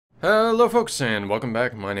Hello folks and welcome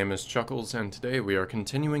back. My name is Chuckles and today we are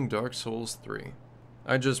continuing Dark Souls 3.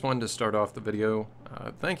 I just wanted to start off the video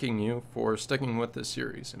thanking you for sticking with this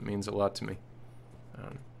series. It means a lot to me.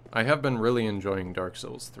 I have been really enjoying Dark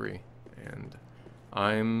Souls 3 and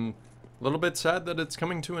I'm a little bit sad that it's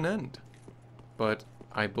coming to an end. But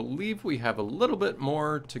I believe we have a little bit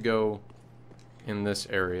more to go in this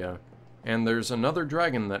area, and there's another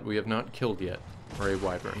dragon that we have not killed yet. Or a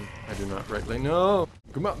wyvern. I do not rightly know.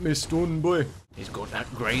 Come at me, stone boy. He's got that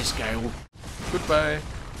grayscale. Goodbye.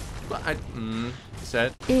 But I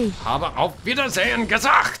said, Habe auf Wiedersehen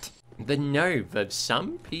gesagt! the nerve of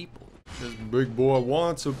some people. This big boy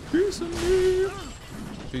wants a piece of me.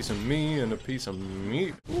 A piece of me and a piece of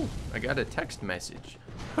meat. Ooh, I got a text message.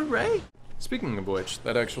 Hooray! Speaking of which,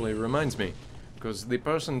 that actually reminds me. Because the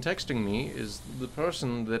person texting me is the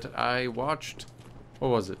person that I watched. What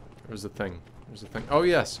was it? There was a thing. There's a thing. Oh,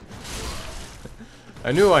 yes.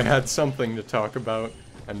 I knew I had something to talk about,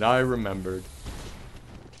 and I remembered.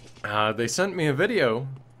 They sent me a video.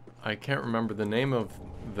 I can't remember the name of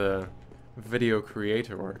the video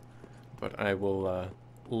creator, but I will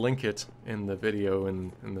link it in the video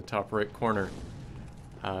in the top right corner.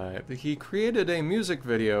 He created a music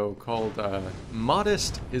video called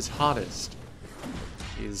Modest is Hottest.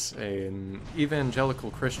 He's an evangelical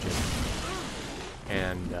Christian,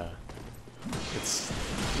 and it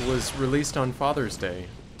was released on Father's Day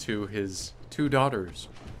to his two daughters,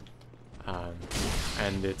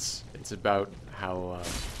 and it's about how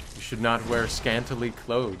you should not wear scantily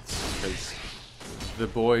clothes because the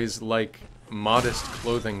boys like modest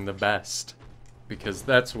clothing the best, because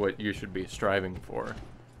that's what you should be striving for,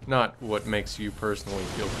 not what makes you personally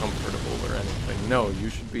feel comfortable or anything. No, you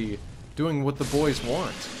should be doing what the boys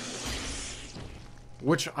want,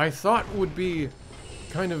 which I thought would be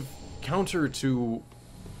kind of counter to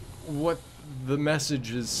what the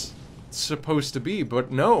message is supposed to be,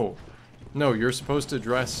 but no, you're supposed to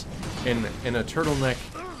dress in a turtleneck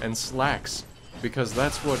and slacks because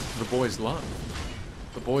that's what the boys love.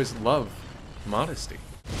 The boys love modesty.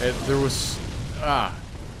 There was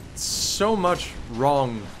so much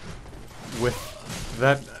wrong with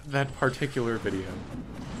that particular video.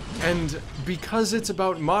 And because it's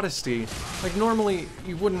about modesty, like normally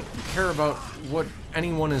you wouldn't care about what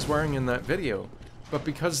anyone is wearing in that video, but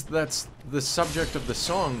because that's the subject of the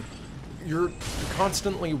song, you're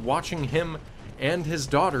constantly watching him and his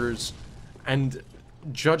daughters and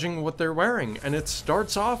judging what they're wearing. And it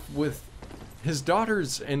starts off with his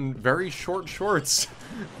daughters in very short shorts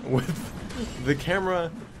with the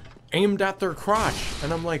camera aimed at their crotch.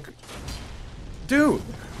 And I'm like, dude,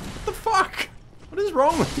 what the fuck? What is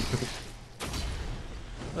wrong with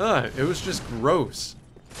you? It was just gross.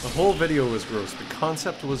 The whole video was gross. The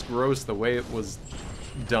concept was gross, the way it was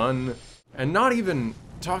done. And not even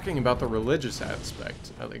talking about the religious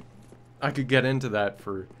aspect. I could get into that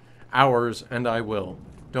for hours, and I will.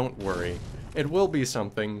 Don't worry. It will be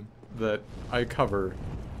something that I cover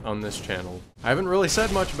on this channel. I haven't really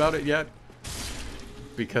said much about it yet,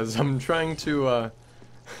 because I'm trying to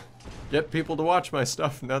get people to watch my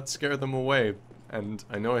stuff, not scare them away. And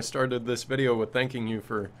I know I started this video with thanking you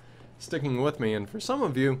for sticking with me, and for some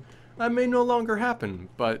of you, that may no longer happen,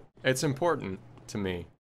 but it's important to me.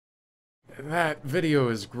 That video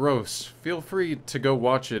is gross. Feel free to go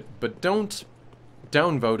watch it, but don't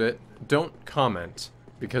downvote it, don't comment,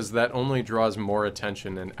 because that only draws more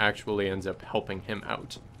attention and actually ends up helping him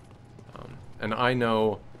out. And I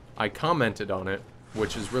know I commented on it,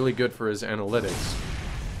 which is really good for his analytics,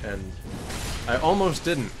 and I almost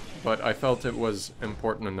didn't, but I felt it was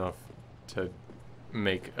important enough to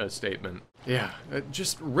make a statement. Yeah,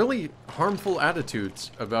 just really harmful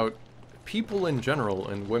attitudes about people in general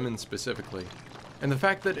and women specifically. And the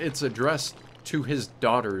fact that it's addressed to his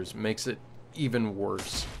daughters makes it even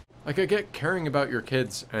worse. Like, I get caring about your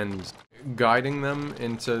kids and guiding them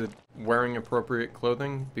into wearing appropriate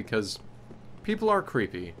clothing because people are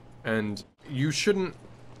creepy, and you shouldn't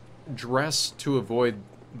dress to avoid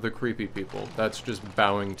the creepy people. That's just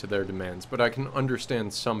bowing to their demands. But I can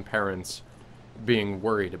understand some parents being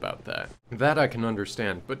worried about that. That I can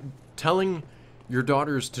understand. But telling your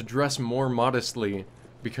daughters to dress more modestly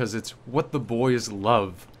because it's what the boys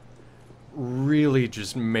love really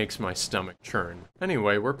just makes my stomach churn.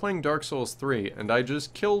 Anyway, we're playing Dark Souls 3, and I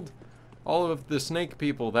just killed all of the snake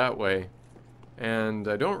people that way, and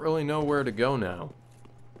I don't really know where to go now.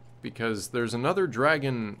 Because there's another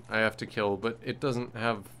dragon I have to kill, but it doesn't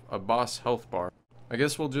have a boss health bar. I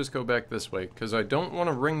guess we'll just go back this way, because I don't want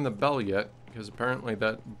to ring the bell yet, because apparently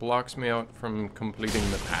that blocks me out from completing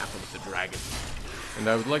the path of the dragon. And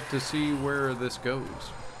I would like to see where this goes.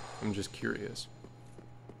 I'm just curious.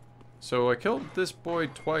 So I killed this boy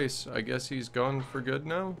twice. I guess he's gone for good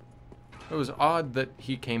now? It was odd that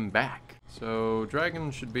he came back. So dragon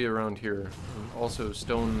should be around here. And also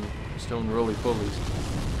stone roly-polies.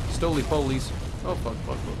 Stoly-polies. Oh, fuck,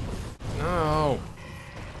 fuck, fuck, fuck. No!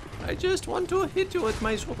 I just want to hit you with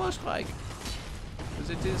my super strike. Because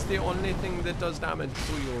it is the only thing that does damage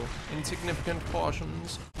to you. Insignificant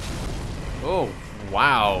portions. Oh,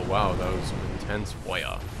 wow. Wow, that was some intense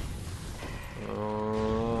fire.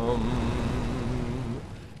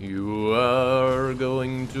 You are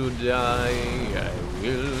going to die. I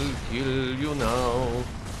will kill you now.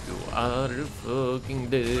 You are fucking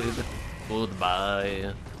dead.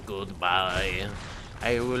 Goodbye. Goodbye.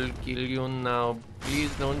 I will kill you now.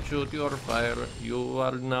 Please don't shoot your fire. You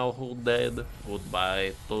are now dead.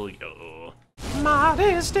 Goodbye to you.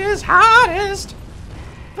 Modest is hottest.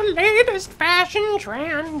 The latest fashion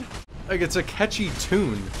trend. Like, it's a catchy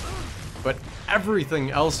tune, but everything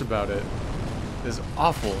else about it is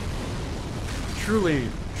awful. Truly,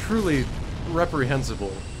 truly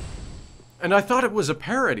reprehensible. And I thought it was a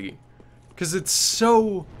parody, because it's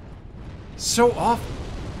so awful,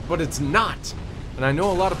 but it's not. And I know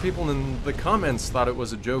a lot of people in the comments thought it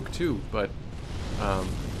was a joke too, but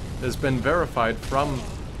it's been verified from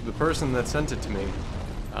the person that sent it to me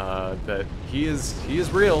that he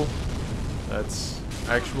is real. That's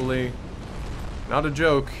actually not a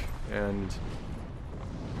joke, and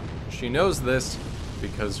she knows this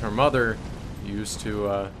because her mother used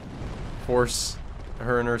to force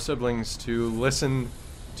her and her siblings to listen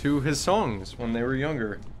to his songs when they were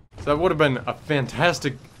younger. So that would have been a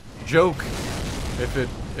fantastic joke if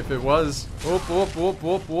it was. Whoop, whoop, whoop,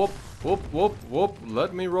 whoop, whoop, whoop, whoop, whoop.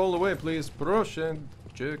 Let me roll away, please. Proszę.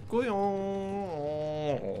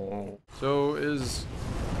 So is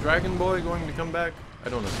Dragon Boy going to come back? I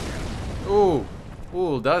don't know.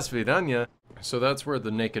 Ooh, das vidanya. So that's where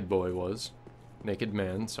the naked boy was. Naked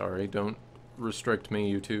man, sorry, don't restrict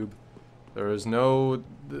me, YouTube. There is no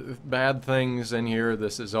bad things in here.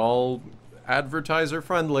 This is all advertiser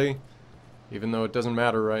friendly, even though it doesn't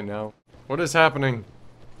matter right now. What is happening?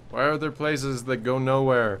 Why are there places that go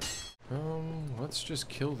nowhere? Let's just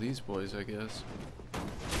kill these boys, I guess.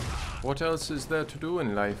 What else is there to do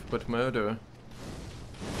in life but murder?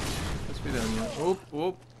 Let's be done, yeah. Oop,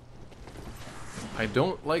 oop. I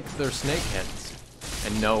don't like their snake heads.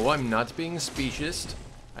 And no, I'm not being specious.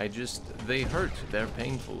 They hurt, they're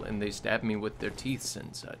painful, and they stab me with their teeth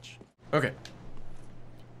and such. Okay.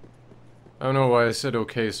 I don't know why I said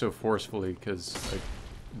okay so forcefully, because I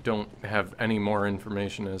don't have any more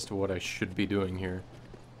information as to what I should be doing here.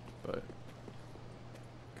 But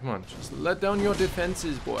come on, just let down your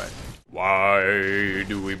defenses, boy. Why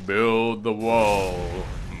do we build the wall,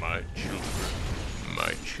 my children?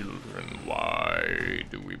 My children, why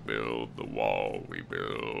do we build the wall we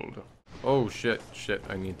build? Oh shit,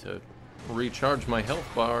 I need to recharge my health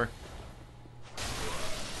bar.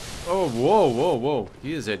 Oh, whoa, whoa, whoa.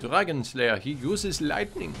 He is a dragon slayer. He uses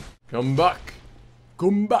lightning. Come back.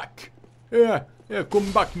 Come back. Yeah,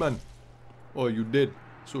 come back, man. Oh, you did.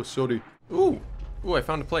 So sorry. Ooh, I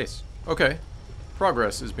found a place. Okay.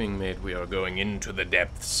 Progress is being made. We are going into the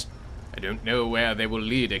depths. I don't know where they will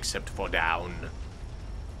lead except for down.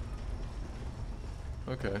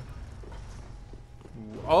 Okay.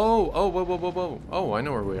 Oh, whoa. Oh, I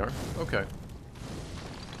know where we are. Okay.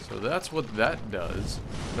 So that's what that does.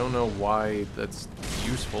 I don't know why that's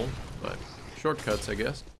useful, but shortcuts, I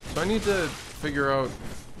guess. So I need to figure out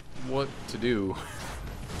what to do,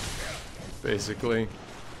 basically.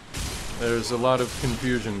 There's a lot of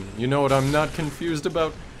confusion. You know what I'm not confused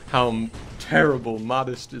about? How terrible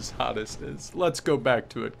Modest is Hottest is. Let's go back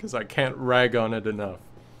to it, because I can't rag on it enough.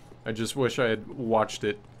 I just wish I had watched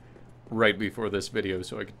it right before this video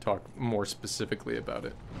so I could talk more specifically about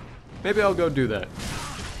it. Maybe I'll go do that.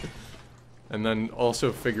 And then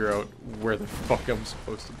also figure out where the fuck I'm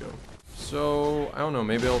supposed to go. So, I don't know,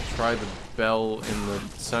 maybe I'll try the bell in the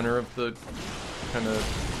center of the kind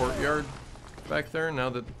of courtyard back there now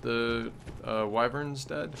that the wyvern's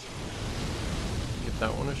dead. Give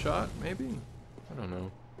that one a shot, maybe? I don't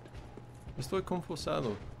know. Estoy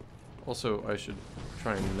confusado. Also, I should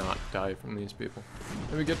try and not die from these people.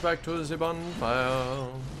 Let me get back to the bonfire.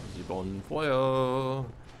 The bonfire.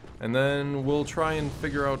 And then we'll try and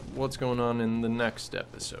figure out what's going on in the next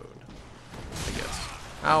episode, I guess.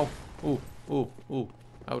 Ow. Ooh.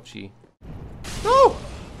 Ouchie. No!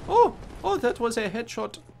 Oh, that was a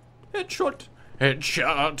headshot.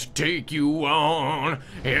 Headshot, take you on.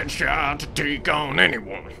 Headshot, take on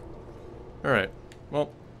anyone. Alright.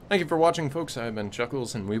 Well, thank you for watching, folks. I've been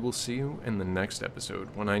Chuckles, and we will see you in the next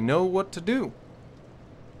episode when I know what to do.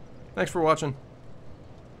 Thanks for watching.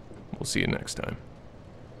 We'll see you next time.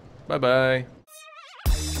 Bye-bye.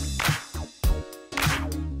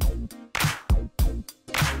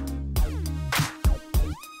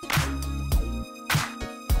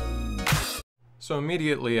 So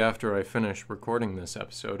immediately after I finish recording this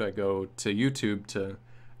episode, I go to YouTube to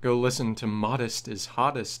go listen to Modest is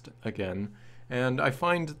Hottest again, and I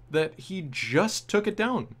find that he just took it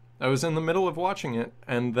down. I was in the middle of watching it,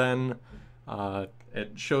 and then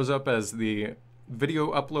it shows up as the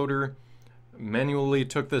video uploader manually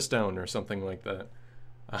took this down or something like that.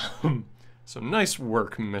 So nice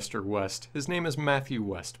work, Mr. West. His name is Matthew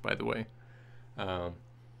West, by the way.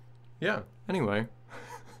 Yeah, anyway.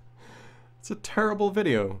 It's a terrible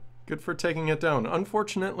video. Good for taking it down.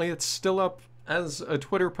 Unfortunately, it's still up as a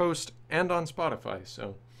Twitter post and on Spotify,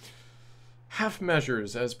 so half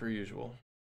measures as per usual.